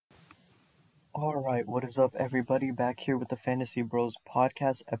All right, what is up, everybody? Back here with the Fantasy Bros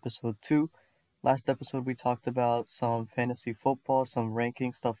podcast, episode 2. Last episode, we talked about some fantasy football, some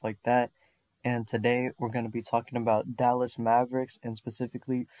ranking, stuff like that. And today, we're going to be talking about Dallas Mavericks and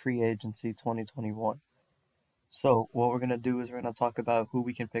specifically free agency 2021. So, what we're going to do is we're going to talk about who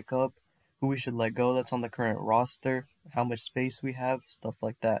we can pick up, who we should let go that's on the current roster, how much space we have, stuff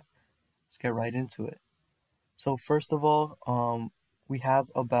like that. Let's get right into it. So, first of all, we have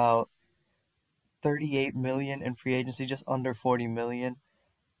about 38 million in free agency, just under 40 million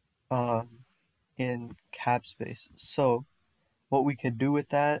um, in cap space. So, what we could do with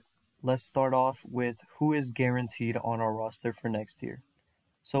that, let's start off with who is guaranteed on our roster for next year.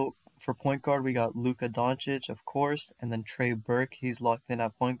 So, for point guard, we got Luka Doncic, of course, and then Trey Burke. He's locked in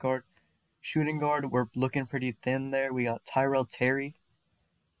at point guard. Shooting guard, we're looking pretty thin there. We got Tyrell Terry.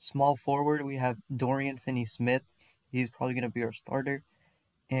 Small forward, we have Dorian Finney-Smith. He's probably going to be our starter.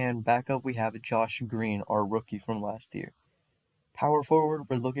 And backup, we have Josh Green, our rookie from last year. Power forward,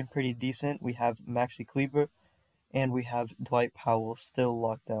 we're looking pretty decent. We have Maxi Kleber and we have Dwight Powell still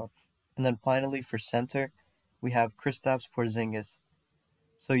locked down. And then finally for center, we have Kristaps Porzingis.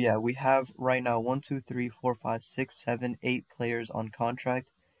 So yeah, we have right now 1, 2, 3, 4, 5, 6, 7, 8 players on contract,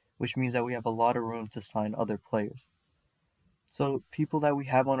 which means that we have a lot of room to sign other players. So people that we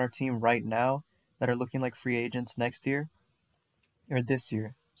have on our team right now that are looking like free agents next year, or this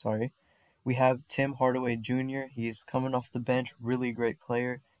year, sorry, we have Tim Hardaway Jr. He's coming off the bench, really great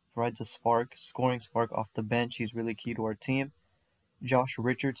player, provides a spark, scoring spark off the bench. He's really key to our team. Josh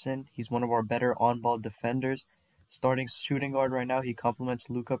Richardson, he's one of our better on-ball defenders. Starting shooting guard right now, he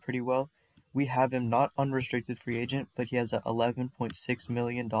complements Luka pretty well. We have him not unrestricted free agent, but he has a $11.6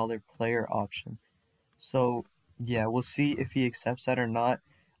 million player option. So, yeah, we'll see if he accepts that or not.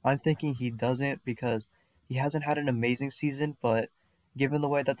 I'm thinking he doesn't because he hasn't had an amazing season, but given the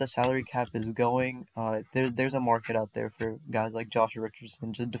way that the salary cap is going, there's a market out there for guys like Josh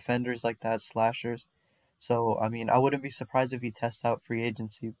Richardson, just defenders like that, slashers. So, I mean, I wouldn't be surprised if he tests out free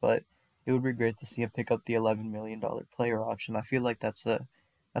agency, but it would be great to see him pick up the $11 million player option. I feel like that's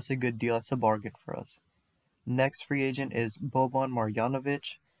a good deal. That's a bargain for us. Next free agent is Boban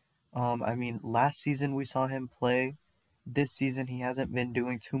Marjanovic. I mean, last season we saw him play. This season he hasn't been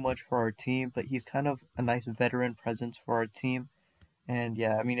doing too much for our team, but he's kind of a nice veteran presence for our team. And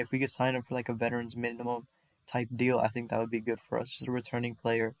yeah, I mean, if we could sign him for like a veterans minimum type deal, I think that would be good for us. Just a returning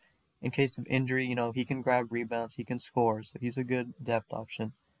player. In case of injury, he can grab rebounds, he can score, so he's a good depth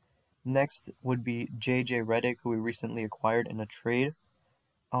option. Next would be JJ Redick, who we recently acquired in a trade.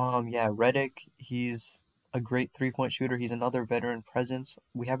 Yeah, Redick, he's a great three-point shooter. He's another veteran presence.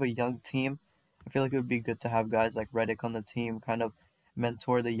 We have a young team. I feel like it would be good to have guys like Redick on the team, kind of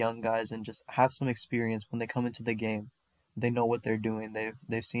mentor the young guys and just have some experience when they come into the game. They know what they're doing.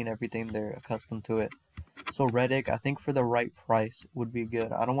 They've seen everything. They're accustomed to it. So Redick, I think for the right price would be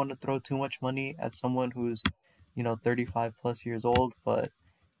good. I don't want to throw too much money at someone who's, 35 plus years old, but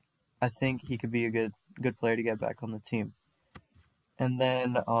I think he could be a good player to get back on the team. And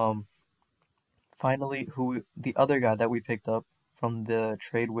then finally, who the other guy that we picked up from the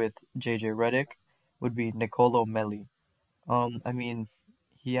trade with JJ Redick would be Nicolo Melli. I mean,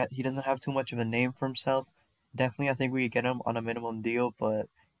 he doesn't have too much of a name for himself. Definitely, I think we could get him on a minimum deal, but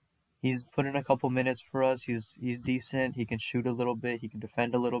he's put in a couple minutes for us. He's decent. He can shoot a little bit. He can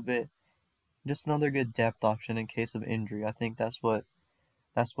defend a little bit. Just another good depth option in case of injury. I think that's what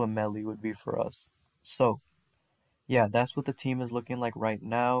Melli would be for us. So yeah, that's what the team is looking like right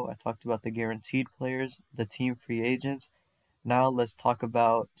now. I talked about the guaranteed players, the team free agents. Now let's talk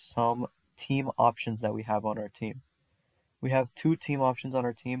about some team options that we have on our team. We have two team options on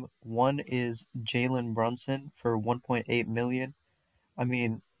our team. One is Jalen Brunson for 1.8 million. I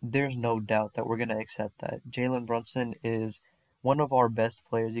mean, there's no doubt that we're going to accept that. Jalen Brunson is one of our best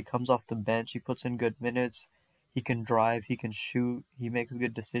players. He comes off the bench, he puts in good minutes, he can drive, he can shoot, he makes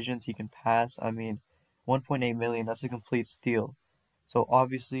good decisions, he can pass. I mean, 1.8 million, that's a complete steal. So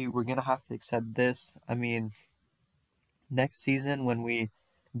obviously, we're going to have to accept this. I mean, next season when we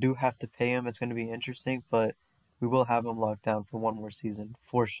do have to pay him, it's going to be interesting, but we will have him locked down for one more season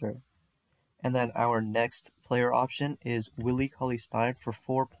for sure. And then our next player option is Willie Cauley-Stein for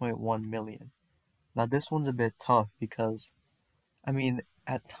 4.1 million. Now this one's a bit tough because I mean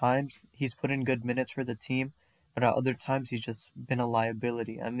at times he's put in good minutes for the team, but at other times he's just been a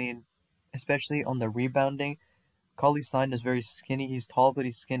liability. I mean, especially on the rebounding, Cauley-Stein is very skinny. He's tall but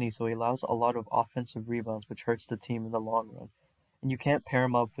he's skinny, so he allows a lot of offensive rebounds, which hurts the team in the long run. And you can't pair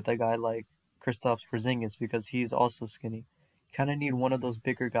him up with a guy like Kristaps Porzingis because he's also skinny. You kind of need one of those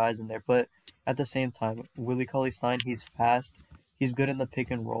bigger guys in there. But at the same time, Willie Cauley-Stein, he's fast. He's good in the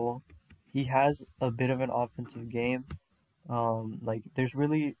pick and roll. he has a bit of an offensive game. Like he's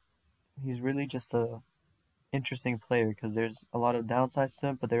really just a interesting player because there's a lot of downsides to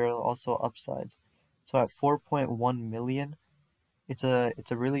him, but there are also upsides. So at 4.1 million, it's a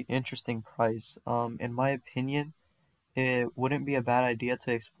really interesting price. In my opinion, it wouldn't be a bad idea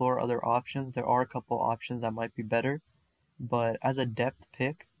to explore other options. There are a couple options that might be better, but as a depth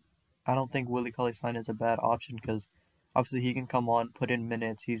pick, I don't think Willie Cauley-Stein is a bad option because obviously he can come on, put in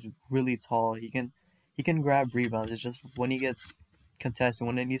minutes. He's really tall. He can grab rebounds. It's just when he gets contested,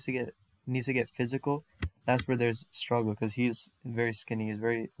 when it needs to get physical, that's where there's struggle because he's very skinny. He's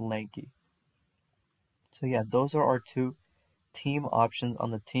very lanky. So yeah, those are our two team options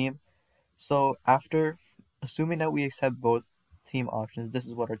on the team. So after assuming that we accept both team options, this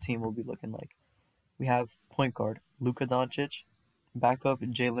is what our team will be looking like. We have point guard Luka Doncic, backup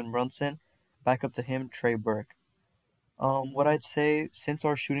Jalen Brunson, backup to him Trey Burke. What I'd say since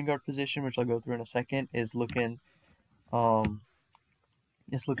our shooting guard position, which I'll go through in a second, um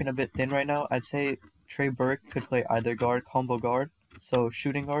is looking a bit thin right now. I'd say Trey Burke could play either guard, combo guard. So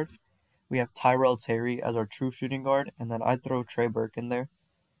shooting guard, we have Tyrell Terry as our true shooting guard, and then I'd throw Trey Burke in there.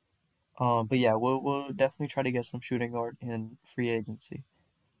 But yeah, we'll definitely try to get some shooting guard in free agency.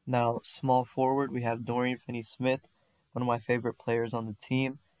 Now, small forward, we have Dorian Finney-Smith, one of my favorite players on the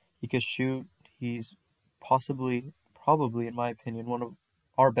team. He could shoot. He's probably, in my opinion, one of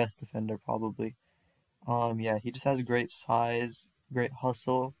our best defender, probably. Yeah, he just has great size, great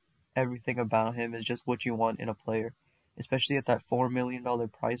hustle. Everything about him is just what you want in a player, especially at that $4 million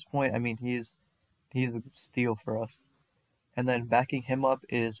price point. I mean, he's a steal for us. And then backing him up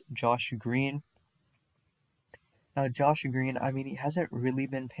is Josh Green. Now, Josh Green, I mean, he hasn't really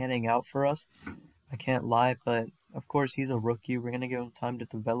been panning out for us. I can't lie, but of course he's a rookie. We're gonna give him time to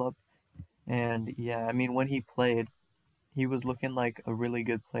develop. And yeah, I mean when he played, he was looking like a really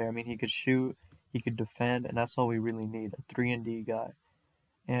good player. I mean he could shoot, he could defend, and that's all we really need, a 3-and-D guy.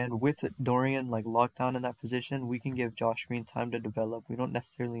 And with Dorian like locked down in that position, we can give Josh Green time to develop. We don't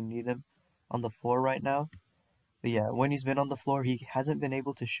necessarily need him on the floor right now. But yeah, when he's been on the floor, he hasn't been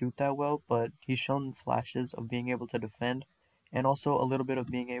able to shoot that well, but he's shown flashes of being able to defend and also a little bit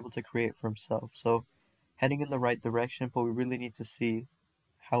of being able to create for himself. So heading in the right direction, but we really need to see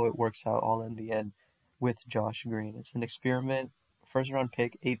how it works out all in the end with Josh Green. It's an experiment. First round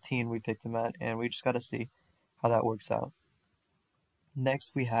pick, 18, we picked him at, and we just got to see how that works out.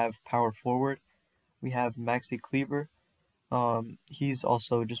 Next, we have power forward. We have Maxi Kleber. He's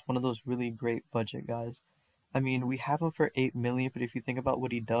also just one of those really great budget guys. I mean, we have him for 8 million, but if you think about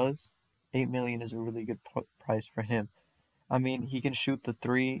what he does, 8 million is a really good price for him. I mean, he can shoot the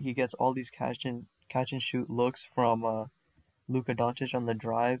three. He gets all these catch and shoot looks from Luka Doncic on the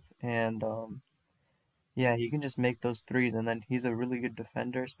drive, and yeah, he can just make those threes. And then he's a really good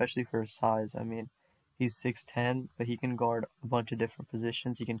defender, especially for his size. I mean, he's 6'10", but he can guard a bunch of different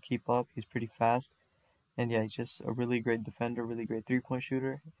positions. He can keep up. He's pretty fast, and yeah, he's just a really great defender, really great 3-point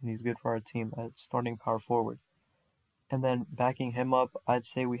shooter, and he's good for our team at starting power forward. And then backing him up, I'd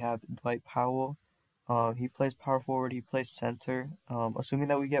say we have Dwight Powell. He plays power forward, he plays center. Assuming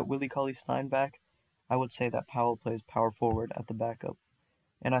that we get Willie Cauley-Stein back, I would say that Powell plays power forward at the backup.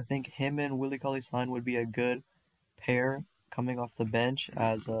 And I think him and Willie Cauley-Stein would be a good pair coming off the bench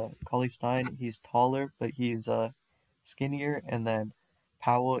as Cauley-Stein, he's taller, but he's skinnier, and then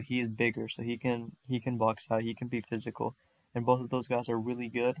Powell, he is bigger, so he can box out, he can be physical. And both of those guys are really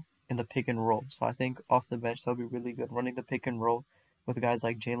good in the pick and roll. So I think off the bench they'll be really good running the pick and roll with guys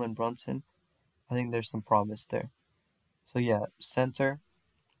like Jalen Brunson. I think there's some promise there. So yeah, center,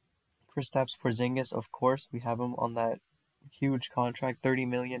 Kristaps Porzingis, of course, we have him on that huge contract, 30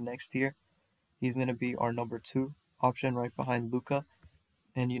 million next year. He's gonna be our number two option right behind Luka.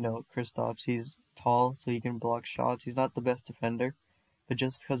 And Kristaps, he's tall, so he can block shots. He's not the best defender, but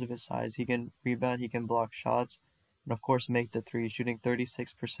just because of his size, he can rebound, he can block shots, and of course make the three, shooting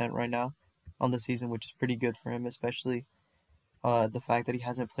 36% right now on the season, which is pretty good for him, especially the fact that he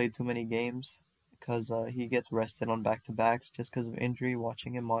hasn't played too many games because he gets rested on back-to-backs just because of injury,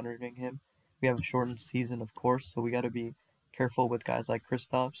 watching him, monitoring him. We have a shortened season, of course, so we got to be careful with guys like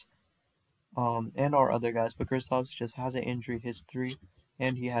Kristaps and our other guys, but Kristaps just has an injury history,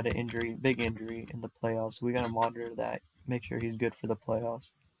 and he had an injury, big injury in the playoffs. So we got to monitor that, make sure he's good for the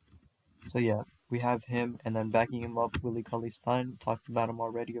playoffs. So yeah, we have him, and then backing him up, Willie Cauley-Stein. Talked about him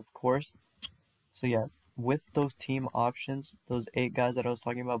already, of course. So yeah, with those team options, those 8 guys that I was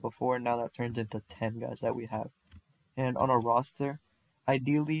talking about before, now that turns into 10 guys that we have. And on our roster,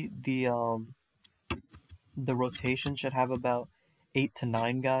 ideally the rotation should have about 8 to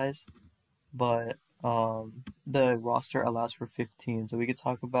 9 guys, but the roster allows for 15. So we could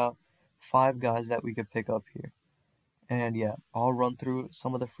talk about 5 guys that we could pick up here. And yeah, I'll run through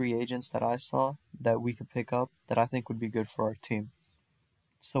some of the free agents that I saw that we could pick up that I think would be good for our team.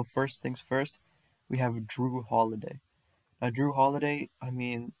 So first things first, we have Drew Holiday. Now Drew Holiday, I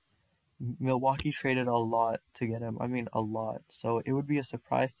mean, Milwaukee traded a lot to get him. I mean, a lot. So it would be a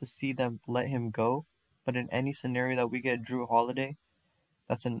surprise to see them let him go. But in any scenario that we get Drew Holiday,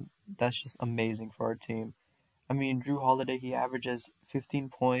 that's just amazing for our team. I mean, Drew Holiday, he averages 15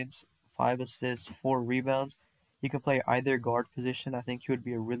 points, 5 assists, 4 rebounds. He can play either guard position. I think he would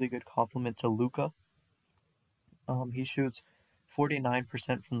be a really good complement to Luka. He shoots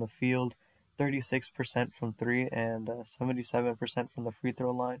 49% from the field, 36% from three, and 77% from the free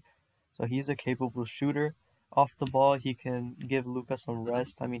throw line. So he's a capable shooter. Off the ball, he can give Luka some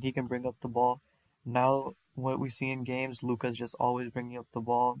rest. I mean, he can bring up the ball. Now, what we see in games, Luka's just always bringing up the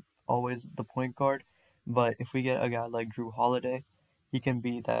ball, always the point guard. But if we get a guy like Drew Holiday, he can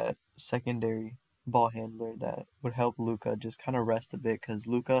be that secondary ball handler that would help Luka just kind of rest a bit because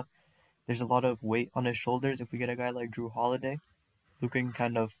Luka, there's a lot of weight on his shoulders. If we get a guy like Drew Holiday, Luka can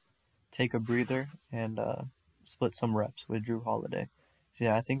kind of take a breather and split some reps with Drew Holiday. So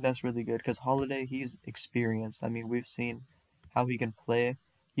yeah, I think that's really good because Holiday, he's experienced. I mean, we've seen how he can play.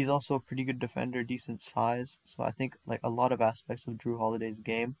 He's also a pretty good defender, decent size. So I think like a lot of aspects of Drew Holiday's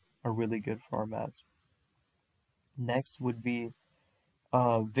game are really good for our Mavs. Next would be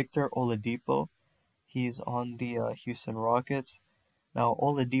Victor Oladipo. He's on the Houston Rockets. Now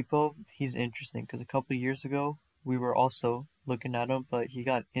Oladipo, he's interesting because a couple of years ago we were also looking at him, but he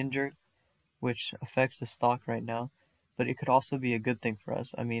got injured which affects the stock right now, but it could also be a good thing for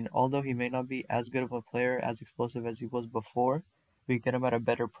us. I mean, although he may not be as good of a player, as explosive as he was before, we get him at a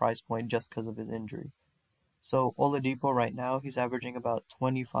better price point just because of his injury. So Oladipo right now, he's averaging about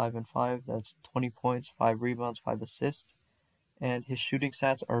 25 and 5. That's 20 points, 5 rebounds, 5 assists. And his shooting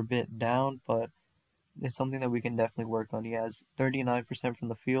stats are a bit down, but it's something that we can definitely work on. He has 39% from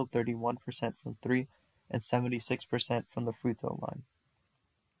the field, 31% from 3, and 76% from the free throw line.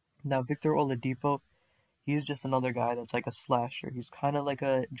 Now, Victor Oladipo, he's just another guy that's like a slasher. He's kind of like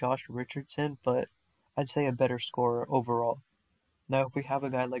a Josh Richardson, but I'd say a better scorer overall. Now, if we have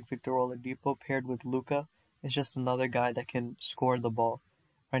a guy like Victor Oladipo paired with Luka, it's just another guy that can score the ball.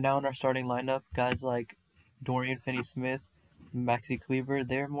 Right now in our starting lineup, guys like Dorian Finney-Smith, Maxi Kleber,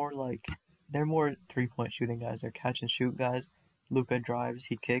 they're more three-point shooting guys. They're catch and shoot guys. Luka drives,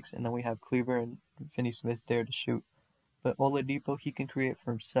 he kicks, and then we have Kleber and Finney-Smith there to shoot. But Oladipo, he can create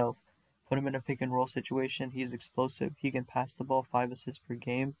for himself. Put him in a pick and roll situation. He's explosive. He can pass the ball, 5 assists per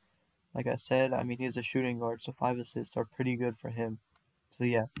game. Like I said, I mean, he's a shooting guard, so 5 assists are pretty good for him. So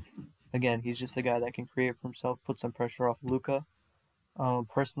yeah, again, he's just a guy that can create for himself, put some pressure off Luka.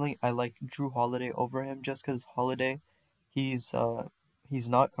 Personally, I like Drew Holiday over him just because Holiday, he's he's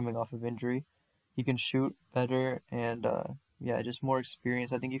not coming off of injury. He can shoot better and yeah, just more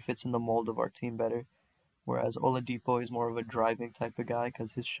experience. I think he fits in the mold of our team better. Whereas Oladipo is more of a driving type of guy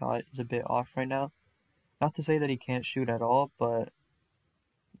because his shot is a bit off right now. Not to say that he can't shoot at all, but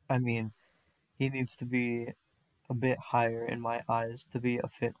I mean, he needs to be a bit higher in my eyes to be a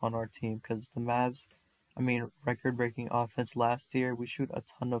fit on our team because the Mavs, I mean, record-breaking offense last year, we shoot a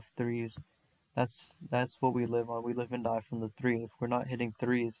ton of threes. That's what we live on. We live and die from the three. If we're not hitting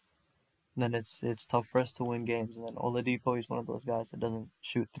threes, then it's tough for us to win games. And then Oladipo is one of those guys that doesn't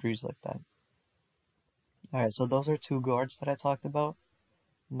shoot threes like that. All right, so those are two guards that I talked about.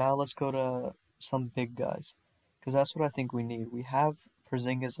 Now let's go to some big guys, because that's what I think we need. We have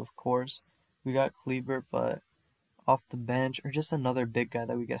Porzingis, of course. We got Kleber, but off the bench, or just another big guy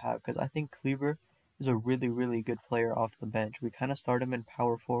that we could have, because I think Kleber is a really, really good player off the bench. We kind of start him in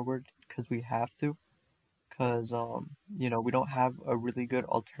power forward because we have to, because we don't have a really good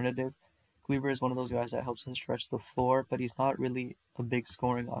alternative. Kleber is one of those guys that helps us stretch the floor, but he's not really a big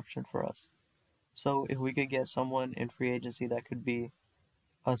scoring option for us. So if we could get someone in free agency that could be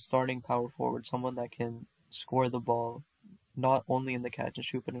a starting power forward, someone that can score the ball, not only in the catch and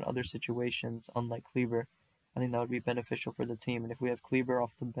shoot, but in other situations, unlike Kleber. I think that would be beneficial for the team. And if we have Kleber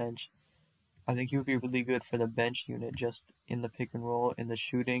off the bench, I think he would be really good for the bench unit, just in the pick and roll, in the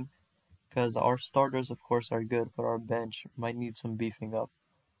shooting, because our starters, of course, are good, but our bench might need some beefing up.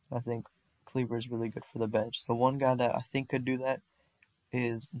 I think Kleber is really good for the bench. So one guy that I think could do that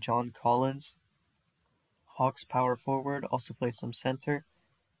is John Collins, Hawks power forward, also plays some center.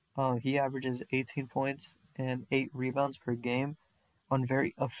 He averages 18 points and 8 rebounds per game on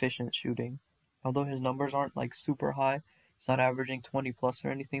very efficient shooting. Although his numbers aren't like super high, he's not averaging 20 plus or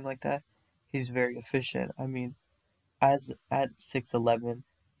anything like that. He's very efficient. I mean, as at 6'11",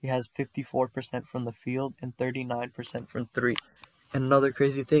 he has 54% from the field and 39% from 3. And another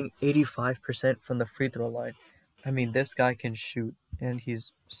crazy thing, 85% from the free throw line. I mean, this guy can shoot, and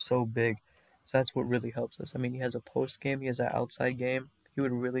he's so big. So that's what really helps us. I mean, he has a post game, he has an outside game. He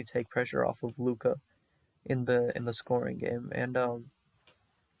would really take pressure off of Luka in the scoring game. And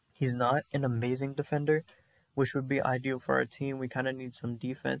he's not an amazing defender, which would be ideal for our team. We kind of need some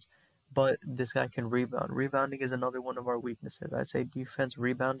defense, but this guy can rebound. Rebounding is another one of our weaknesses. I'd say defense,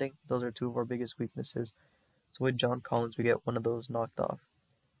 rebounding, those are two of our biggest weaknesses. So with John Collins, we get one of those knocked off.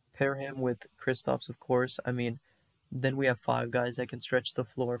 Pair him with Kristaps, of course. I mean, then we have five guys that can stretch the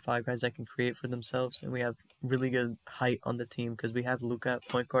floor, five guys that can create for themselves, and we have really good height on the team because we have Luka at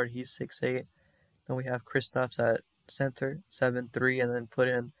point guard. He's 6'8". Then we have Kristaps at center, 7'3", and then put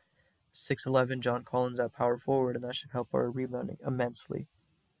in 6'11" John Collins at power forward, and that should help our rebounding immensely.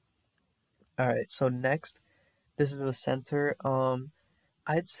 All right, so next, this is a center.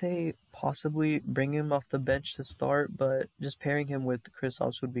 I'd say possibly bring him off the bench to start, but just pairing him with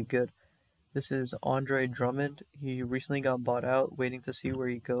Kristaps would be good. This is Andre Drummond. He recently got bought out, waiting to see where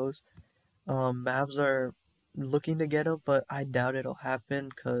he goes. Mavs are looking to get him, but I doubt it'll happen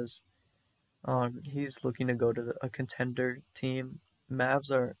because he's looking to go to a contender team. Mavs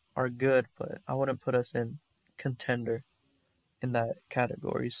are good, but I wouldn't put us in contender in that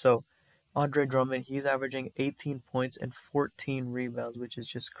category. So Andre Drummond, he's averaging 18 points and 14 rebounds, which is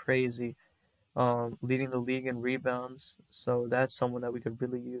just crazy. Leading the league in rebounds. So that's someone that we could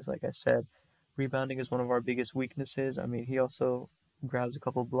really use. Like I said, rebounding is one of our biggest weaknesses. I mean, he also grabs a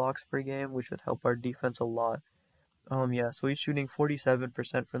couple blocks per game, which would help our defense a lot. Yeah, so he's shooting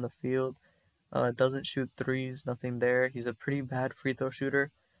 47% from the field. Doesn't shoot threes, nothing there. He's a pretty bad free throw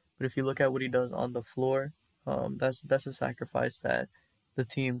shooter, but if you look at what he does on the floor, that's a sacrifice that the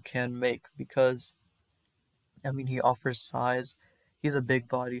team can make because I mean he offers size. He's a big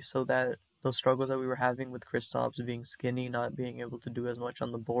body, so that those struggles that we were having with Kristaps being skinny, not being able to do as much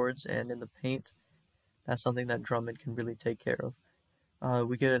on the boards and in the paint, that's something that Drummond can really take care of.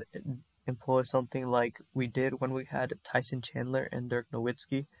 We could employ something like we did when we had Tyson Chandler and Dirk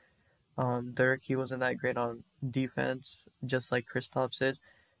Nowitzki. Dirk, he wasn't that great on defense, just like Kristaps is,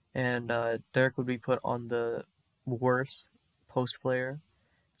 and Dirk would be put on the worst post player.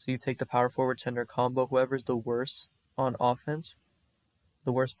 So you take the power forward center combo, whoever's the worst on offense,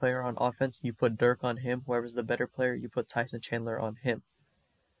 the worst player on offense, you put Dirk on him. Whoever's the better player, you put Tyson Chandler on him.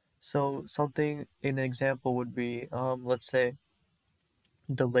 So an example would be, let's say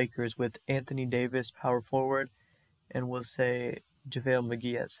the Lakers with Anthony Davis power forward, and we'll say JaVale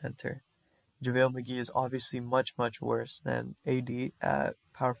McGee at center. JaVale McGee is obviously much, much worse than AD at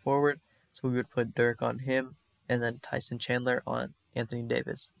power forward, so we would put Dirk on him and then Tyson Chandler on Anthony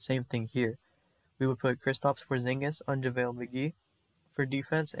Davis. Same thing here. We would put Kristaps Porzingis on JaVale McGee for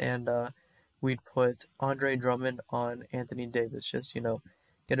defense, and we'd put Andre Drummond on Anthony Davis. Just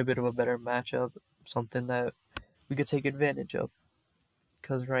get a bit of a better matchup, something that we could take advantage of.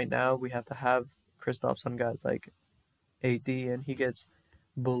 Because right now we have to have Kristaps on guys like AD, and he gets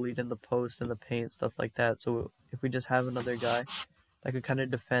bullied in the post and the paint, stuff like that. So if we just have another guy that could kind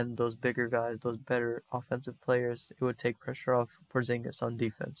of defend those bigger guys, those better offensive players, it would take pressure off Porzingis on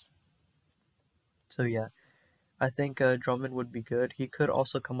defense. So yeah, I think Drummond would be good. He could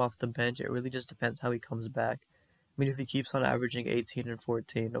also come off the bench. It really just depends how he comes back. I mean, if he keeps on averaging 18 and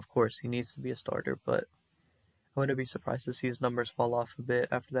 14, of course he needs to be a starter, but I wouldn't be surprised to see his numbers fall off a bit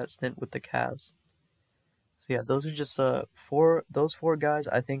after that stint with the Cavs. So yeah, those are just four guys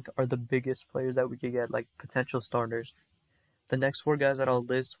I think are the biggest players that we could get, like potential starters. The next four guys that I'll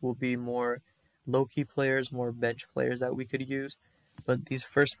list will be more low key players, more bench players that we could use. But these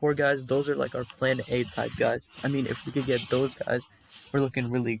first four guys, those are like our plan A type guys. I mean, if we could get those guys, we're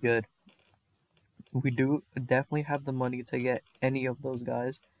looking really good. We do definitely have the money to get any of those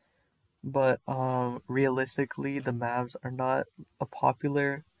guys, but realistically, the Mavs are not a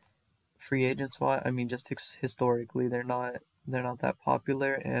popular free agent spot. I mean, just historically, they're not that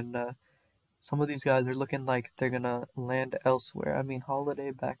popular, and some of these guys are looking like they're gonna land elsewhere. I mean,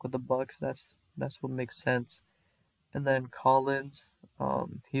 Holiday back with the Bucks, that's what makes sense. And then Collins,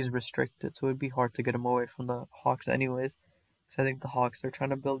 he's restricted, so it'd be hard to get him away from the Hawks anyways. Because I think the Hawks are trying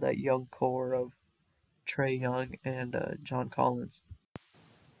to build that young core of Trae Young and John Collins.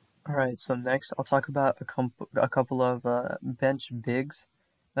 All right, so next I'll talk about a couple of bench bigs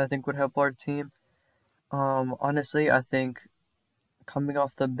that I think would help our team. Honestly, I think coming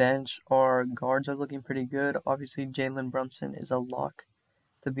off the bench, our guards are looking pretty good. Obviously, Jalen Brunson is a lock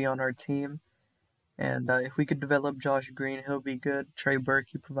to be on our team. And if we could develop Josh Green, he'll be good. Trey Burke,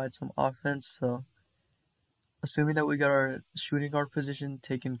 he provides some offense. So, assuming that we got our shooting guard position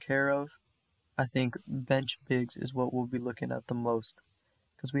taken care of, I think bench bigs is what we'll be looking at the most.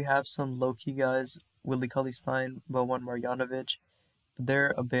 Because we have some low-key guys, Willie Cauley-Stein, Boban Marjanovic.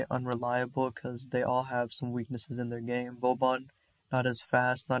 They're a bit unreliable because they all have some weaknesses in their game. Boban, not as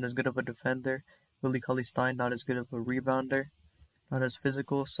fast, not as good of a defender. Willie Cauley-Stein, not as good of a rebounder, not as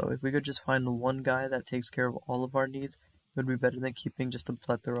physical. So if we could just find one guy that takes care of all of our needs, it would be better than keeping just a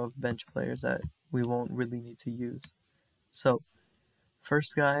plethora of bench players that we won't really need to use. So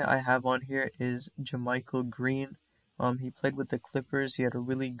first guy I have on here is Jermichael Green. He played with the Clippers. He had a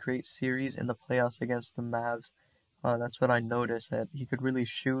really great series in the playoffs against the Mavs. That's what I noticed, that he could really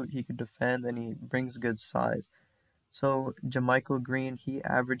shoot, he could defend, and he brings good size. So Jermichael Green, he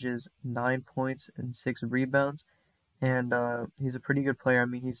averages 9 points and 6 rebounds, and he's a pretty good player. I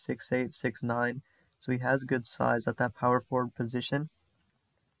mean, he's 6'8", 6'9", so he has good size at that power forward position.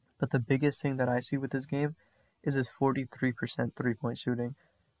 But the biggest thing that I see with his game is his 43% three-point shooting,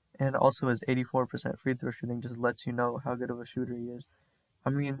 and also his 84% free throw shooting just lets you know how good of a shooter he is. I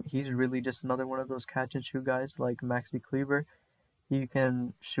mean, he's really just another one of those catch and shoot guys like Maxi Kleber. He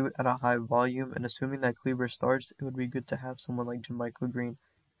can shoot at a high volume, and assuming that Kleber starts, it would be good to have someone like Jermichael Green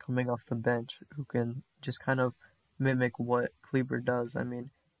coming off the bench who can just kind of mimic what Kleber does. I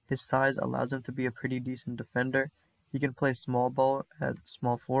mean, his size allows him to be a pretty decent defender. He can play small ball at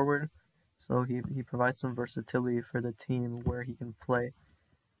small forward, so he provides some versatility for the team where he can play.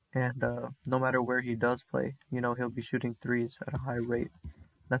 And no matter where he does play, he'll be shooting threes at a high rate.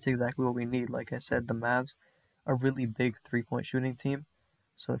 That's exactly what we need. Like I said, the Mavs are a really big three-point shooting team.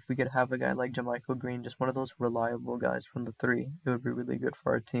 So if we could have a guy like Jermichael Green, just one of those reliable guys from the three, it would be really good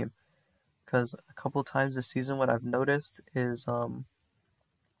for our team. Because a couple times this season, what I've noticed is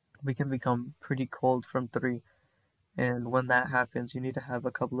we can become pretty cold from three. And when that happens, you need to have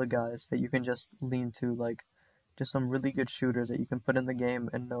a couple of guys that you can just lean to, like just some really good shooters that you can put in the game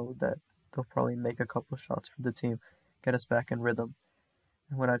and know that they'll probably make a couple shots for the team, get us back in rhythm.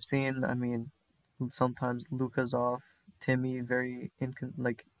 And what I've seen, I mean, sometimes Luka's off. Timmy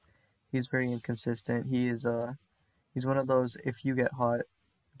he's very inconsistent. He's one of those if you get hot,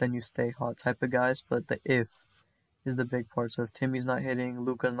 then you stay hot type of guys. But the if is the big part. So if Timmy's not hitting,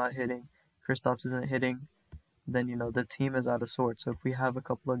 Luka's not hitting, Kristaps isn't hitting, then the team is out of sorts. So if we have a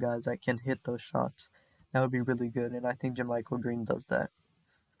couple of guys that can hit those shots, that would be really good. And I think Jermichael Green does that.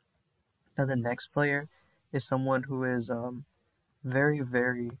 Now the next player is someone who is very,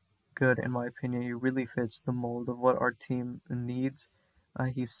 very good in my opinion. He really fits the mold of what our team needs.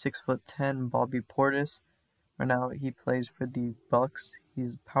 He's 6'10", Bobby Portis. Right now he plays for the Bucks.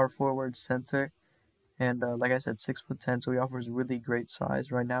 He's power forward, center, and like I said, 6'10", so he offers really great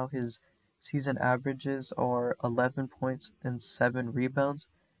size. Right now his season averages are 11 points and 7 rebounds,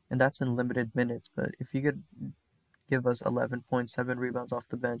 and that's in limited minutes. But if he could give us 11.7 rebounds off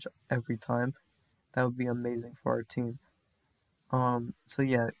the bench every time, that would be amazing for our team. So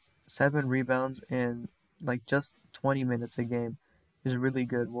yeah, 7 rebounds in like just 20 minutes a game is really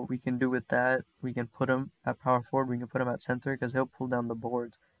good. What we can do with that, we can put him at power forward, we can put him at center because he'll pull down the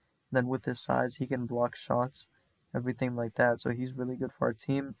boards. Then with his size, he can block shots, everything like that. So he's really good for our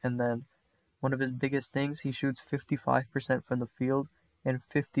team. And then one of his biggest things, he shoots 55% from the field and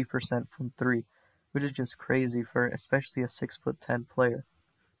 50% from three, which is just crazy for especially a 6'10" player.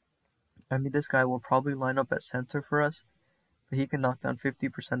 I mean, this guy will probably line up at center for us, but he can knock down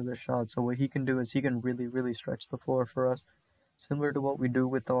 50% of the shots. So what he can do is he can really, really stretch the floor for us. Similar to what we do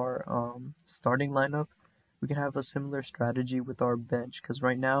with our starting lineup, we can have a similar strategy with our bench. Because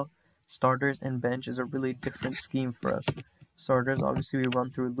right now, starters and bench is a really different scheme for us. Starters, obviously, we run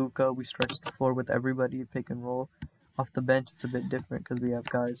through Luka, we stretch the floor with everybody, pick and roll. Off the bench, it's a bit different because we have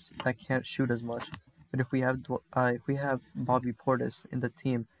guys that can't shoot as much. But if we have Bobby Portis in the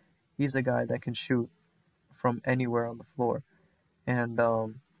team, he's a guy that can shoot from anywhere on the floor. And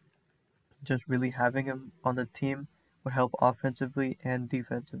just really having him on the team would help offensively and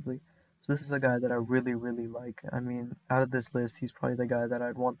defensively. So this is a guy that I really, really like. I mean, out of this list, he's probably the guy that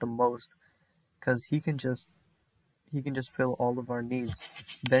I'd want the most because he can just fill all of our needs: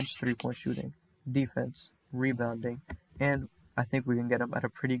 bench three-point shooting, defense, rebounding, and I think we can get him at a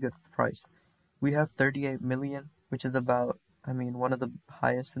pretty good price. We have 38 million, which is about, I mean, one of the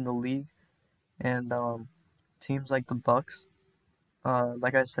highest in the league, and teams like the Bucks,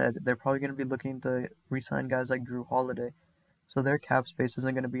 like I said, they're probably going to be looking to re-sign guys like Drew Holiday. So their cap space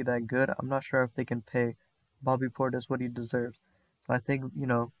isn't going to be that good. I'm not sure if they can pay Bobby Portis what he deserves. But I think,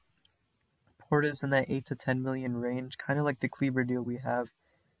 Portis in that 8 to 10 million range, kind of like the Kleber deal we have,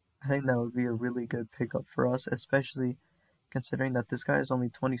 I think that would be a really good pickup for us, especially considering that this guy is only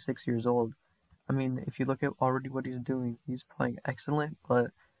 26 years old. I mean, if you look at already what he's doing, he's playing excellent,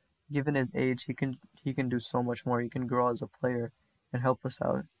 but given his age, he can do so much more. He can grow as a player and help us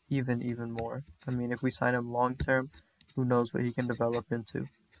out even more. I mean, if we sign him long term, who knows what he can develop into.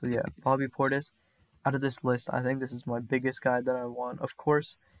 So yeah, Bobby Portis. Out of this list, I think this is my biggest guy that I want. Of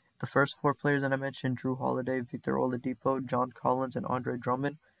course, the first four players that I mentioned, Drew Holiday, Victor Oladipo, John Collins, and Andre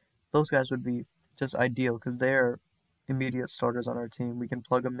Drummond, those guys would be just ideal because they are immediate starters on our team. We can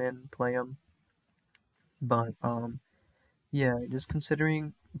plug them in, play them. But yeah, just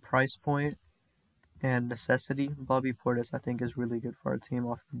considering price point and necessity, Bobby Portis I think is really good for our team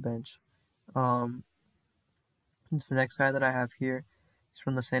off the bench. Um, it's the next guy that I have here. He's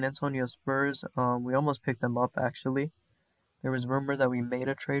from the San Antonio Spurs. We almost picked him up actually. There was rumor that we made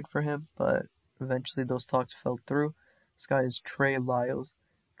a trade for him, but eventually those talks fell through. This guy is Trey Lyles.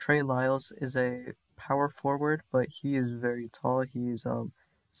 Trey Lyles is a power forward, but he is very tall. He's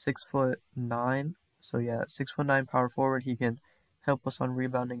 6'9". So yeah, 6'9" power forward. He can help us on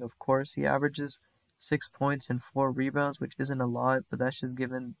rebounding, of course. He averages 6 points and 4 rebounds, which isn't a lot, but that's just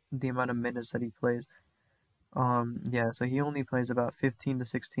given the amount of minutes that he plays. Yeah, so he only plays about 15 to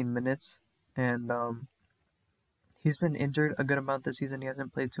 16 minutes, and he's been injured a good amount this season. He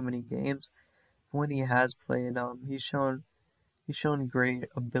hasn't played too many games. When he has played, he's shown great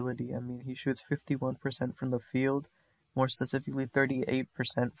ability. I mean, he shoots 51% from the field, more specifically 38%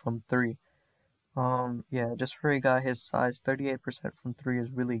 from three. Yeah, just for a guy his size, 38% from three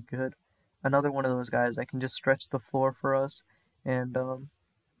is really good. Another one of those guys that can just stretch the floor for us, and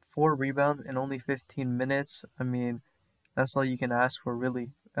 4 rebounds in only 15 minutes. I mean, that's all you can ask for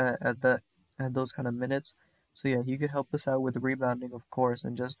really at those kind of minutes. So yeah, he could help us out with rebounding, of course,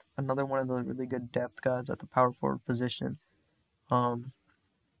 and just another one of those really good depth guys at the power forward position. Um,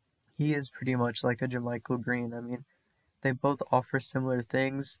 he is pretty much like a JaMychal Green. I mean, they both offer similar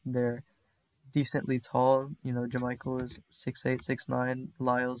things. They're decently tall. You know, JaMychal is 6'8", 6'9".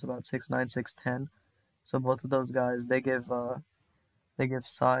 Lyle's about 6'9", 6'10". So both of those guys, they give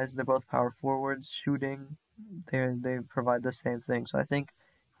size. They're both power forwards. Shooting, they provide the same thing. So I think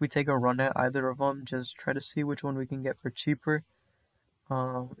if we take a run at either of them, just try to see which one we can get for cheaper.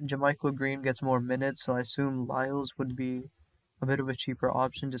 JaMychal Green gets more minutes, so I assume Lyles would be a bit of a cheaper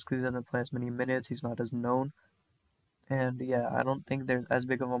option just because he doesn't play as many minutes. He's not as known. And yeah, I don't think there's as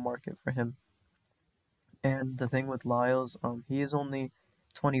big of a market for him. And the thing with Lyles, he is only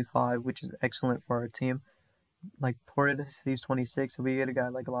 25, which is excellent for our team. Like Portis, he's 26. If we get a guy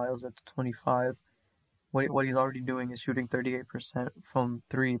like Lyles that's 25, what he's already doing is shooting 38% from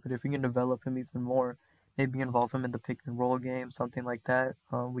three. But if we can develop him even more, maybe involve him in the pick and roll game, something like that,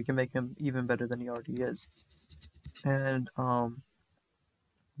 we can make him even better than he already is. And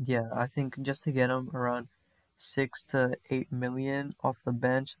yeah, I think just to get him around 6 to 8 million off the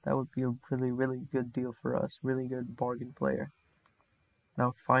bench, that would be a really good deal for us. Really good bargain player.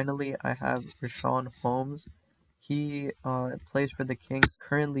 Now, finally, I have Richaun Holmes. He plays for the Kings,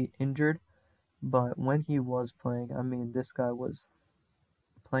 currently injured, but when he was playing, I mean, this guy was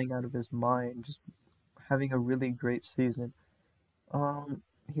playing out of his mind, just having a really great season. Um,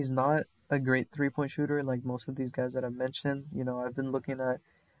 he's not a great three-point shooter like most of these guys that I mentioned. You know, I've been looking at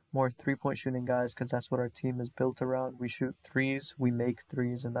more three-point shooting guys because that's what our team is built around. We shoot threes, we make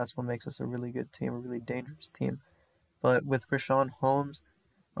threes, and that's what makes us a really good team, a really dangerous team. But with Richaun Holmes,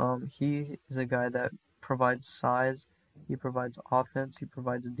 he is a guy that provides size, he provides offense, he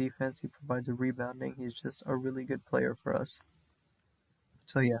provides defense, he provides rebounding. He's just a really good player for us.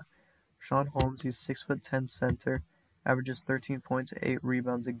 So yeah, Sean Holmes, he's 6'10" center, averages 13 points, 8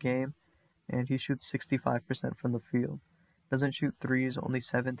 rebounds a game, and he shoots 65% from the field. Doesn't shoot threes, only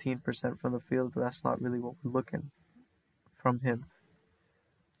 17% from the field, but that's not really what we're looking from him.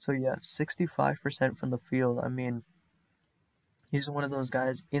 So yeah, 65% from the field. I mean, he's one of those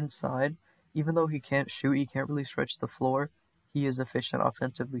guys inside. Even though he can't shoot, he can't really stretch the floor. He is efficient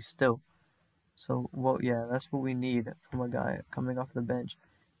offensively still. So, well, yeah, that's what we need from a guy coming off the bench.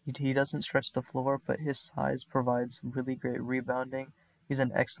 He doesn't stretch the floor, but his size provides really great rebounding. He's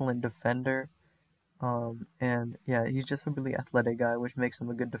an excellent defender. And yeah, he's just a really athletic guy, which makes him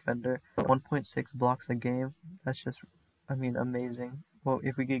a good defender. 1.6 blocks a game. That's just, I mean, amazing. Well,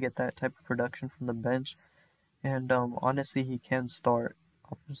 if we could get that type of production from the bench, and honestly, he can start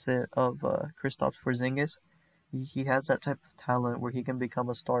opposite of Kristaps Porzingis. He has that type of talent where he can become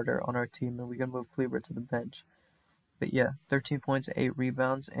a starter on our team, and we can move Kleber to the bench. But yeah, 13 points, 8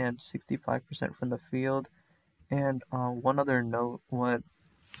 rebounds, and 65% from the field. And one other note, what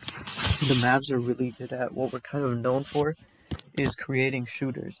the Mavs are really good at, what we're kind of known for, is creating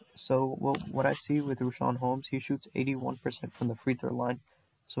shooters. So what I see with Richaun Holmes, he shoots 81% from the free throw line.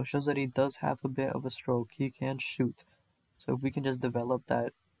 So it shows that he does have a bit of a stroke. He can shoot. So if we can just develop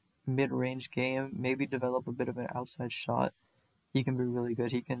that mid-range game, maybe develop a bit of an outside shot, he can be really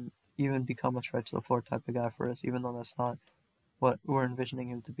good. He can even become a stretch the floor type of guy for us, even though that's not what we're envisioning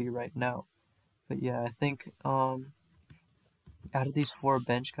him to be right now. But yeah, I think out of these four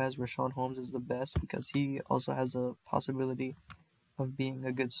bench guys, Rashawn Holmes is the best because he also has a possibility of being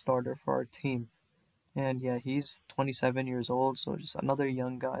a good starter for our team. And yeah, he's 27 years old, so just another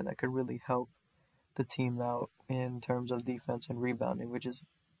young guy that could really help the team out in terms of defense and rebounding, which is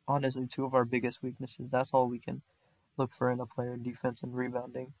honestly two of our biggest weaknesses. That's all we can look for in a player, defense and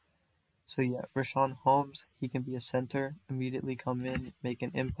rebounding. So yeah, Rashawn Holmes, he can be a center, immediately come in, make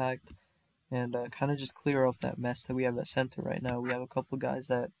an impact, and kind of just clear up that mess that we have at center right now. We have a couple guys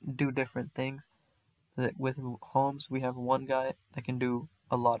that do different things. With Holmes, we have one guy that can do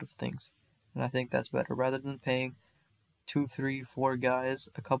a lot of things, and I think that's better. Rather than paying two, three, four guys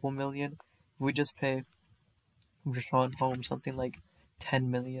a couple million, if we just pay Rashawn Holmes something like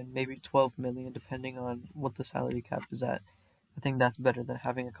 10 million, maybe 12 million, depending on what the salary cap is at. I think that's better than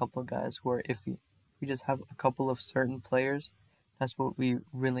having a couple of guys who are iffy. We just have a couple of certain players. That's what we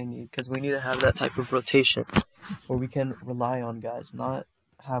really need because we need to have that type of rotation where we can rely on guys, not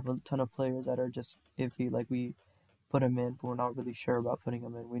have a ton of players that are just iffy. Like we put them in, but we're not really sure about putting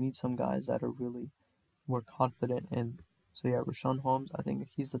them in. We need some guys that are really more confident in. So yeah, Rashawn Holmes, I think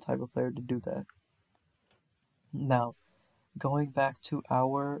he's the type of player to do that. Now, going back to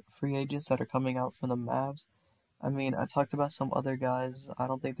our free agents that are coming out from the Mavs, I mean, I talked about some other guys. I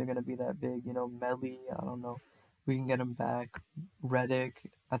don't think they're going to be that big. You know, Melly, I don't know. We can get him back.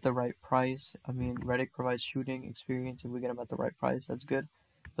 Reddick at the right price. I mean, Reddick provides shooting experience. If we get him at the right price, that's good.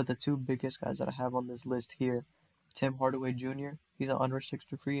 But the two biggest guys that I have on this list here, Tim Hardaway Jr., he's an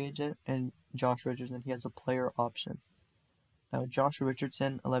unrestricted free agent, and Josh Richardson, he has a player option. Now, Josh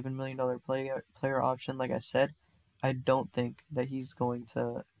Richardson, $11 million player option, like I said, I don't think that he's going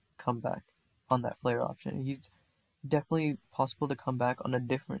to come back on that player option. He's definitely possible to come back on a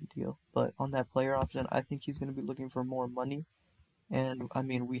different deal, but on that player option, I think he's going to be looking for more money. And I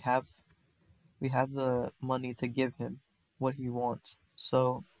mean, we have the money to give him what he wants.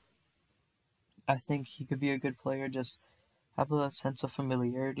 So I think he could be a good player. Just have a sense of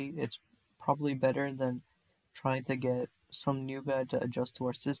familiarity. It's probably better than trying to get some new guy to adjust to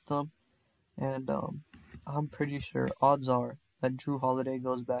our system. And I'm pretty sure odds are that Drew Holiday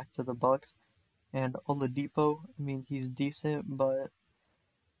goes back to the Bucks. And Oladipo, I mean, he's decent, but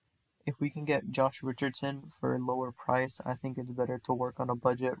if we can get Josh Richardson for a lower price, I think it's better to work on a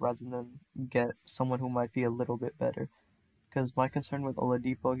budget rather than get someone who might be a little bit better. Because my concern with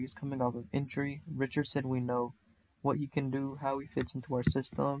Oladipo, he's coming off of injury. Richardson, we know what he can do, how he fits into our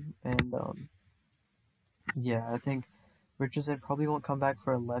system, and yeah, I think Richardson probably won't come back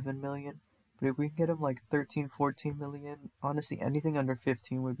for 11 million. But if we can get him like 13, 14 million, honestly, anything under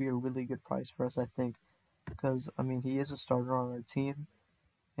 15 would be a really good price for us, I think. Because, I mean, he is a starter on our team,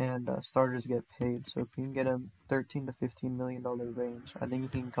 and starters get paid. So if we can get him 13 to 15 million dollar range, I think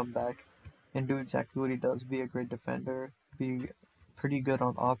he can come back and do exactly what he does. Be a great defender, be pretty good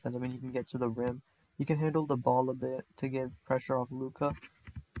on offense. I mean, he can get to the rim. He can handle the ball a bit to give pressure off Luka.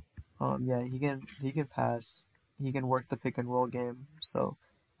 Yeah, he can pass. He can work the pick and roll game. So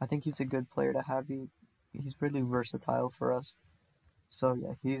I think he's a good player to have. He's really versatile for us. So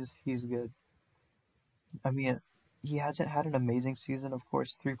yeah, he's good. I mean, he hasn't had an amazing season, of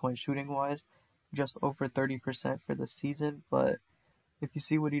course, 3-point shooting wise, just over 30% for the season. But if you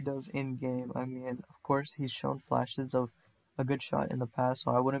see what he does in game, I mean, of course, he's shown flashes of a good shot in the past,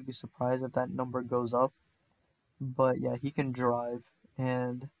 so I wouldn't be surprised if that number goes up. But yeah, he can drive,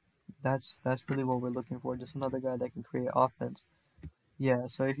 and that's really what we're looking for. Just another guy that can create offense. Yeah,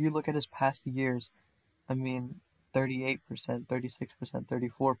 so if you look at his past years, I mean, 38%, 36%,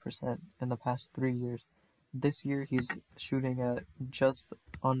 34% in the past 3 years. This year he's shooting at just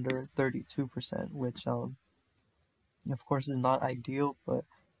under 32%, which of course is not ideal, but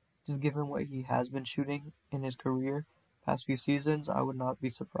just given what he has been shooting in his career past few seasons, I would not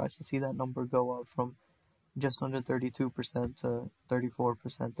be surprised to see that number go up from just under 32% to 34%,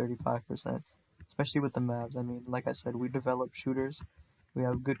 35%, especially with the Mavs. I mean, like I said, we develop shooters. We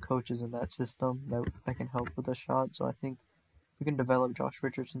have good coaches in that system that can help with the shot. So I think if we can develop Josh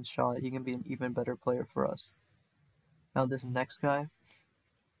Richardson's shot, he can be an even better player for us. Now, this next guy,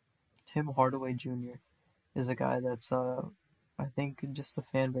 Tim Hardaway Jr., is a guy that's, I think, just the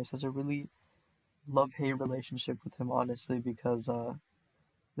fan base has a really love hate relationship with him, honestly, because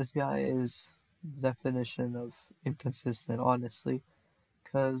this guy is the definition of inconsistent, honestly.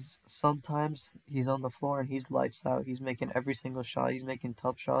 Because sometimes he's on the floor and he's lights out. He's making every single shot. He's making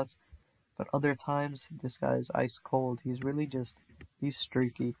tough shots. But other times, this guy is ice cold. He's really just he's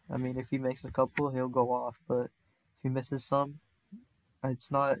streaky. I mean, if he makes a couple, he'll go off, but if he misses some,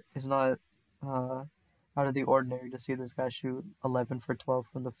 it's not uh, out of the ordinary to see this guy shoot 11 for 12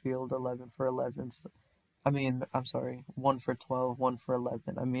 from the field, 11 for 11. I mean, I'm sorry, 1 for 12, 1 for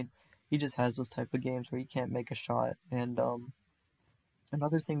 11. I mean, he just has those type of games where he can't make a shot. And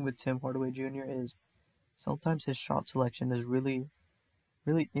another thing with Tim Hardaway Jr. is sometimes his shot selection is really,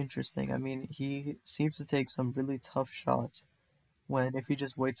 really interesting. I mean, he seems to take some really tough shots when if he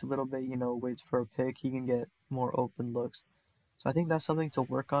just waits a little bit, waits for a pick, he can get more open looks. So I think that's something to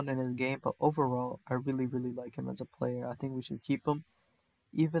work on in his game. But overall, I really, really like him as a player. I think we should keep him,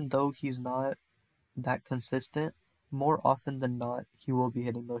 even though he's not that consistent. More often than not, he will be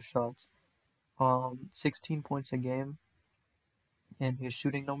hitting those shots. 16 points a game, and his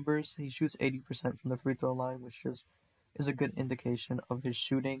shooting numbers, he shoots 80% from the free throw line, which is a good indication of his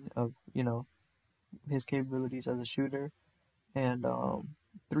shooting, of his capabilities as a shooter. And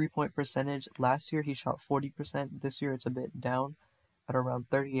 3-point percentage, last year he shot 40%. This year it's a bit down at around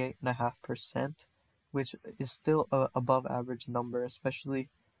 38.5%, which is still a above average number, especially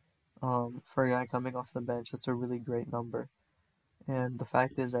for a guy coming off the bench. It's a really great number. And the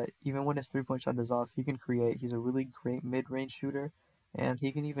fact is that even when his 3-point shot is off, he can create. He's a really great mid range shooter, and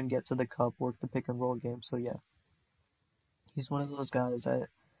he can even get to the cup, work the pick and roll game. So, yeah, he's one of those guys that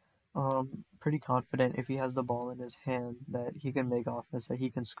pretty confident if he has the ball in his hand that he can make offense, that he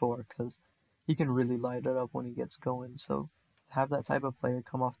can score, because he can really light it up when he gets going. So, to have that type of player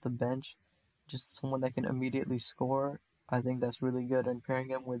come off the bench, just someone that can immediately score, I think that's really good. And pairing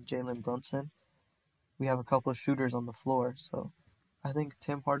him with Jalen Brunson, we have a couple of shooters on the floor. So I think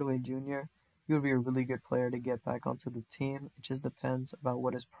Tim Hardaway Jr., he would be a really good player to get back onto the team. It just depends about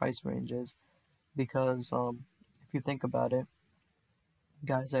what his price range is. Because if you think about it,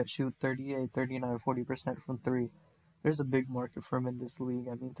 guys that shoot 38, 39, 40% from three, there's a big market for him in this league.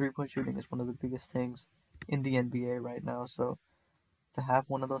 I mean, 3-point shooting is one of the biggest things in the NBA right now. So to have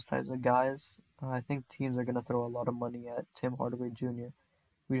one of those types of guys, I think teams are going to throw a lot of money at Tim Hardaway Jr.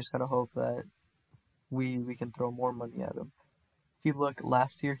 We just got to hope that we can throw more money at him. If you look,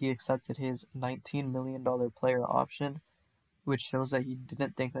 last year he accepted his $19 million player option, which shows that he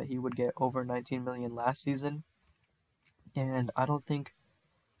didn't think that he would get over 19 million last season. And I don't think,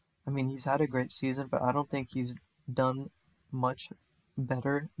 I mean, he's had a great season, but I don't think he's done much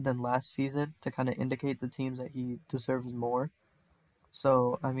better than last season to kind of indicate to teams that he deserves more.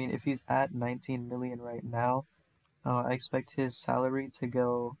 So, I mean, if he's at 19 million right now, I expect his salary to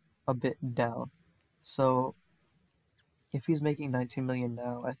go a bit down. So, if he's making 19 million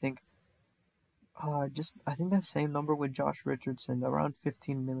now, I think that same number with Josh Richardson, around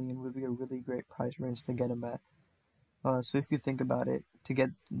 15 million would be a really great price range to get him at. So if you think about it, to get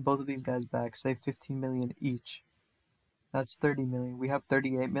both of these guys back, say 15 million each, that's 30 million. We have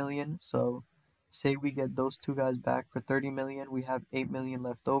 38 million, so say we get those two guys back for 30 million, we have 8 million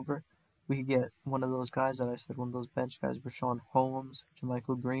left over. We could get one of those guys that I said, one of those bench guys, Rashawn Holmes,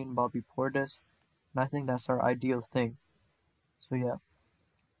 Jermichael Green, Bobby Portis, and I think that's our ideal thing. So yeah,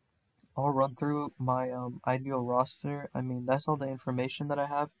 I'll run through my ideal roster. I mean, that's all the information that I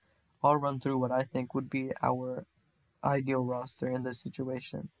have. I'll run through what I think would be our ideal roster in this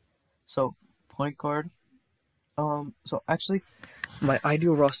situation. So, point guard. So actually, my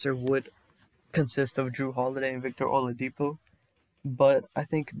ideal roster would consist of Drew Holiday and Victor Oladipo, but I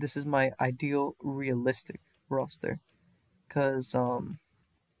think this is my ideal realistic roster because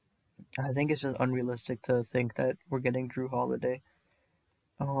I think it's just unrealistic to think that we're getting Drew Holiday.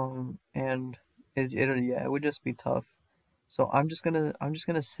 And it would just be tough. So I'm just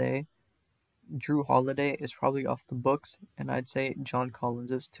gonna say Drew Holiday is probably off the books, and I'd say John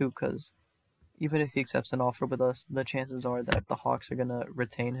Collins is too, because even if he accepts an offer with us, the chances are that the Hawks are gonna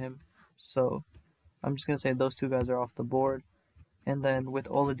retain him. So I'm just gonna say those two guys are off the board. And then with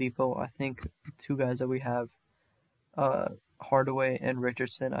Oladipo, I think two guys that we have, uh, Hardaway and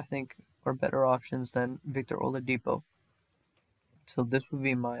Richardson, I think are better options than Victor Oladipo. So this would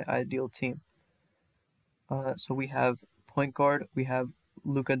be my ideal team. So we have point guard, we have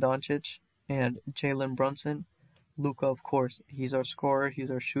Luka Doncic and Jalen Brunson. Luka, of course, he's our scorer, he's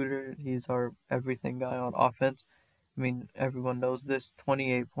our shooter, he's our everything guy on offense. I mean, everyone knows this.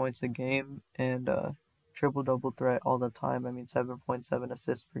 28 points a game and triple double threat all the time. I mean, 7.7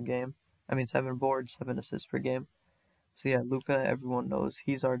 assists per game. I mean, 7 boards, 7 assists per game. So yeah, Luka, everyone knows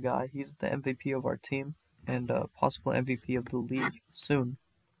he's our guy. He's the MVP of our team and possible MVP of the league soon.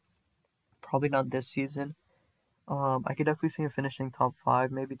 Probably not this season. I could definitely see him finishing top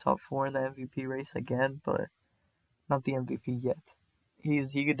five, maybe top four in the MVP race again, but not the MVP yet.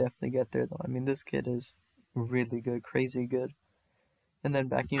 He could definitely get there though. I mean, this kid is really good, crazy good. And then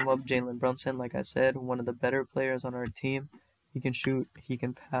backing him up, Jalen Brunson, like I said, one of the better players on our team. He can shoot, he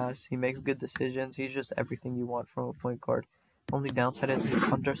can pass, he makes good decisions. He's just everything you want from a point guard. Only downside is he's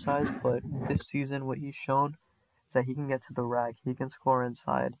undersized, but this season what he's shown is that he can get to the rack, he can score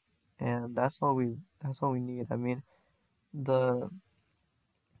inside, and that's all we need. I mean, the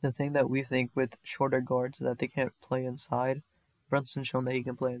the thing that we think with shorter guards that they can't play inside, Brunson's shown that he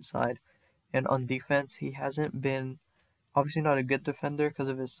can play inside. And on defense, he hasn't been obviously not a good defender because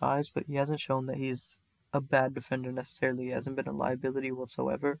of his size, but he hasn't shown that he's a bad defender necessarily. He hasn't been a liability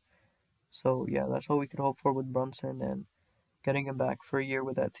whatsoever. So yeah, that's all we could hope for with Brunson, and getting him back for a year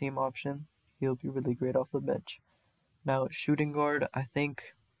with that team option, he'll be really great off the bench. Now shooting guard, I think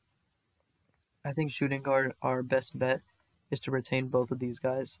shooting guard, our best bet is to retain both of these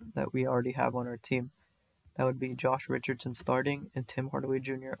guys that we already have on our team. That would be Josh Richardson starting and Tim Hardaway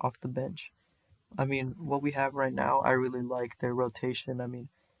Jr. off the bench. I mean, what we have right now, I really like their rotation. I mean,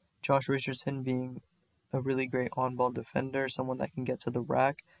 Josh Richardson being a really great on-ball defender, someone that can get to the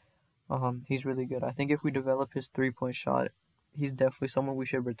rack. He's really good. I think if we develop his three-point shot, he's definitely someone we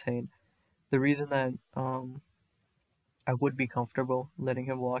should retain. The reason that I would be comfortable letting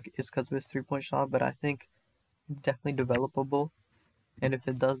him walk is because of his three-point shot, but I think it's definitely developable. And if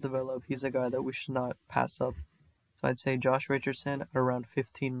it does develop, he's a guy that we should not pass up. So I'd say Josh Richardson at around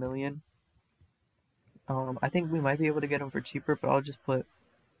 15 million. I think we might be able to get him for cheaper, but I'll just put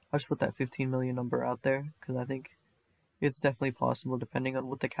that 15 million number out there because I think it's definitely possible depending on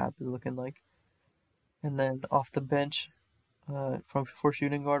what the cap is looking like. And then off the bench, from for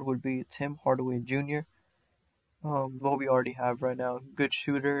shooting guard would be Tim Hardaway Jr. What we already have right now, good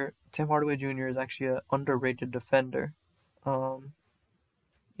shooter. Tim Hardaway Jr. is actually an underrated defender. Um,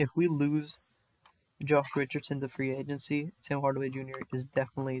 if we lose Josh Richardson to free agency, Tim Hardaway Jr. is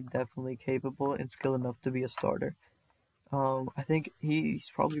definitely capable and skilled enough to be a starter. I think he's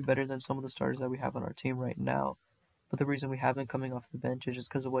probably better than some of the starters that we have on our team right now. But the reason we have him coming off the bench is just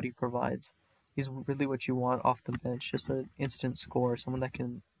because of what he provides. He's really what you want off the bench, just an instant scorer, someone that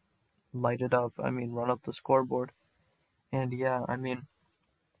can light it up. I mean, run up the scoreboard. And yeah, I mean,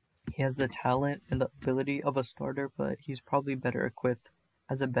 he has the talent and the ability of a starter, but he's probably better equipped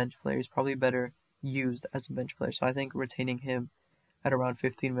as a bench player. He's probably better used as a bench player. So I think retaining him at around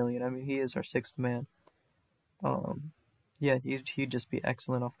 15 million. I mean, he is our sixth man. Um, yeah, he'd just be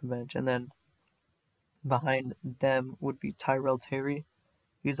excellent off the bench. And then behind them would be Tyrell Terry.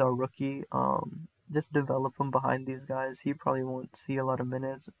 He's our rookie. Just develop him behind these guys. He probably won't see a lot of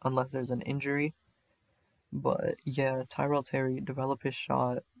minutes unless there's an injury. But yeah, Tyrell Terry, develop his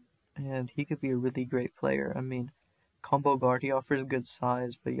shot, and he could be a really great player. I mean, combo guard, he offers good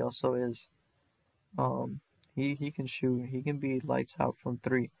size, but he also is, um, he can shoot. He can be lights out from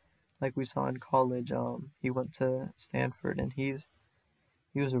three, like we saw in college. He went to Stanford, and he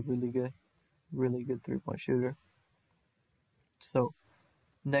was a really good 3-point shooter. So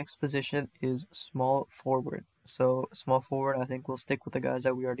next position is small forward. So small forward, I think we'll stick with the guys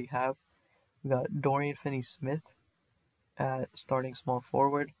that we already have. We got Dorian Finney-Smith at starting small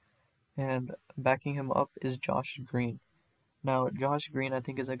forward, and backing him up is Josh Green. Now, Josh Green, I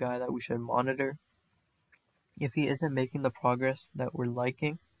think, is a guy that we should monitor. If he isn't making the progress that we're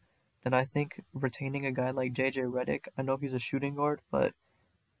liking, then I think retaining a guy like JJ Redick, I know he's a shooting guard, but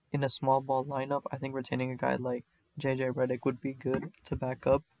in a small ball lineup, I think retaining a guy like JJ Redick would be good to back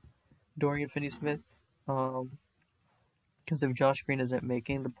up Dorian Finney-Smith. Um, because if Josh Green isn't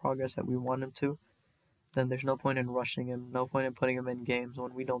making the progress that we want him to, then there's no point in rushing him, no point in putting him in games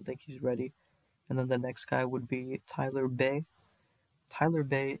when we don't think he's ready. And then the next guy would be Tyler Bay. Tyler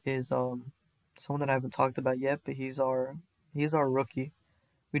Bay is someone that I haven't talked about yet, but he's our rookie.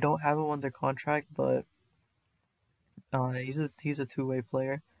 We don't have him under contract, but he's a two-way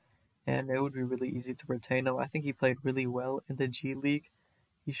player, and it would be really easy to retain him. I think he played really well in the G League.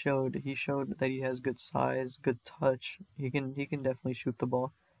 He showed that he has good size, good touch. He can definitely shoot the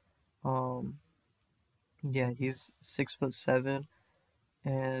ball. Um, yeah, he's 6'7",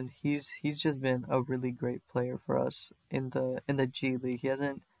 and he's just been a really great player for us in the G League. He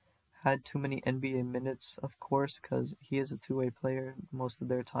hasn't had too many NBA minutes, of course, because he is a two-way player. Most of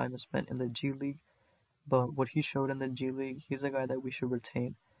their time is spent in the G League. But what he showed in the G League, he's a guy that we should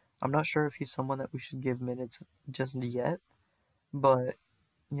retain. I'm not sure if he's someone that we should give minutes just yet, but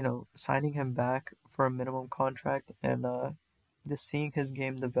signing him back for a minimum contract and just seeing his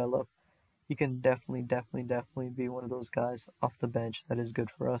game develop, he can definitely be one of those guys off the bench that is good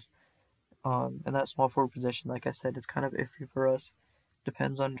for us. And that small forward position, like I said, it's kind of iffy for us.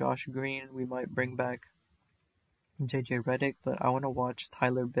 Depends on Josh Green. We might bring back JJ Redick, but I want to watch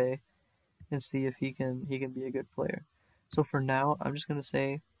Tyler Bay and see if he can be a good player. So for now, I'm just gonna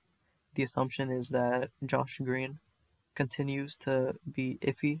say the assumption is that Josh Green continues to be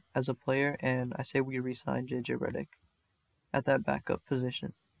iffy as a player, and I say we re-sign JJ Redick at that backup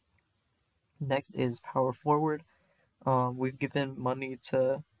position. Next is power forward. We've given money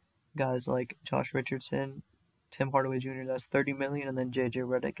to guys like Josh Richardson, Tim Hardaway Jr. That's 30 million, and then JJ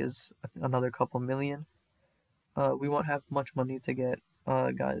Redick is another couple million. We won't have much money to get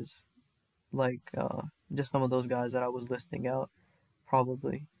guys like just some of those guys that I was listing out,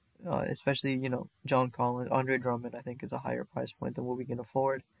 probably. Especially, John Collins, Andre Drummond, I think is a higher price point than what we can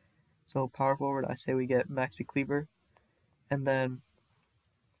afford. So power forward, I say we get Maxi Kleber, and then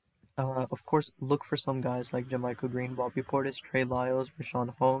of course look for some guys like Jermichael Green, Bobby Portis, Trey Lyles,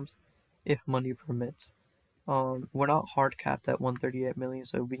 Rashawn Holmes, if money permits. We're not hard capped at 138 million,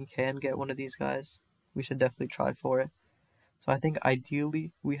 so if we can get one of these guys, we should definitely try for it. So I think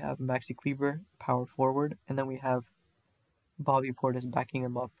ideally we have Maxi Kleber power forward, and then we have Bobby Portis backing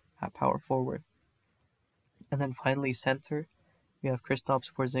him up at power forward. And then finally center, we have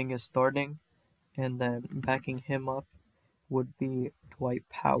Kristaps Porzingis starting, and then backing him up would be Dwight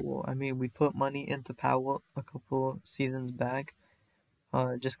Powell. I mean, we put money into Powell a couple seasons back.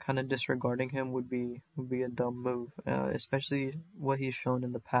 Just kind of disregarding him would be a dumb move, especially what he's shown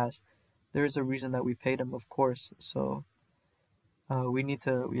in the past. There is a reason that we paid him, of course. So we need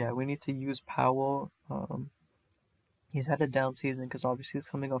to use Powell. He's had a down season because obviously he's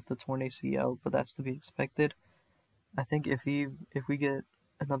coming off the torn ACL, but that's to be expected. I think if we get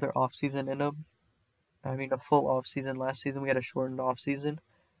another off season in him, I mean a full off season. Last season we had a shortened off season.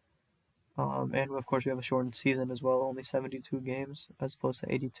 And of course we have a shortened season as well, only 72 games as opposed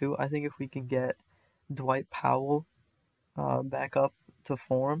to 82. I think if we can get Dwight Powell back up to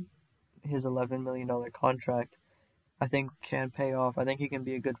form, his $11 million contract, I think can pay off. I think he can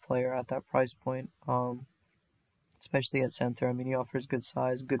be a good player at that price point, especially at center. I mean, he offers good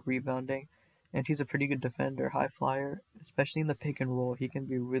size, good rebounding, and he's a pretty good defender, high flyer, especially in the pick and roll. He can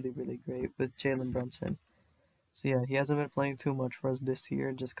be really, really great with Jalen Brunson. So yeah, he hasn't been playing too much for us this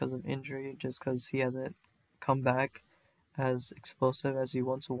year just because of injury, just because he hasn't come back as explosive as he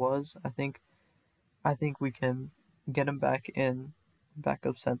once was. I think we can get him back in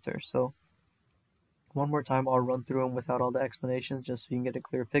backup center. So one more time, I'll run through him without all the explanations, just so you can get a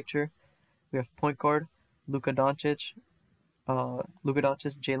clear picture. We have point guard Luka Doncic,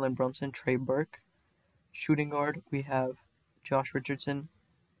 Jalen Brunson, Trey Burke. Shooting guard, we have Josh Richardson,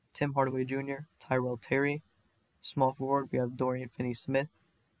 Tim Hardaway Jr., Tyrell Terry. Small forward, we have Dorian Finney-Smith,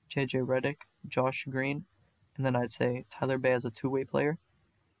 JJ Redick, Josh Green, and then I'd say Tyler Bay as a two-way player.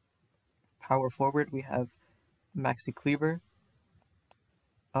 Power forward, we have Maxi Kleber,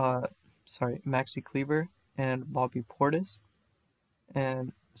 uh, Maxi Kleber and Bobby Portis.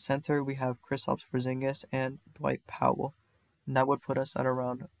 And center, we have Kristaps Porzingis and Dwight Powell. And that would put us at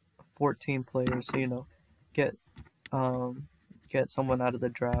around 14 players. So, get get someone out of the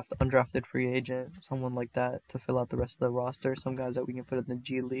draft, undrafted free agent, someone like that to fill out the rest of the roster. Some guys that we can put in the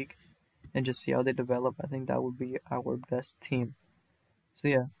G League and just see how they develop. I think that would be our best team. So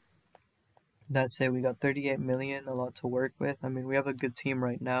yeah, that's it. We got 38 million, a lot to work with. I mean, we have a good team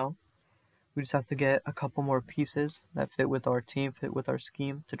right now. We just have to get a couple more pieces that fit with our team, fit with our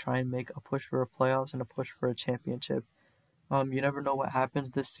scheme to try and make a push for a playoffs and a push for a championship. You never know what happens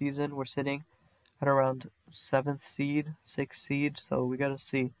this season. We're sitting at around 7th seed, 6th seed, so we gotta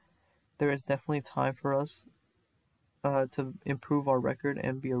see. There is definitely time for us to improve our record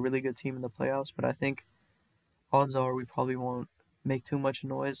and be a really good team in the playoffs, but I think odds are we probably won't make too much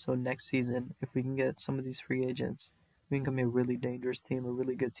noise. So next season, if we can get some of these free agents, we can be a really dangerous team, a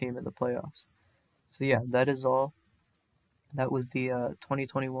really good team in the playoffs. So yeah, that is all. That was the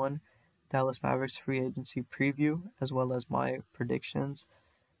 2021 Dallas Mavericks free agency preview, as well as my predictions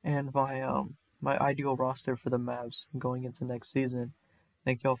and my ideal roster for the Mavs going into next season.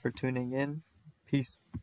 Thank y'all for tuning in. Peace.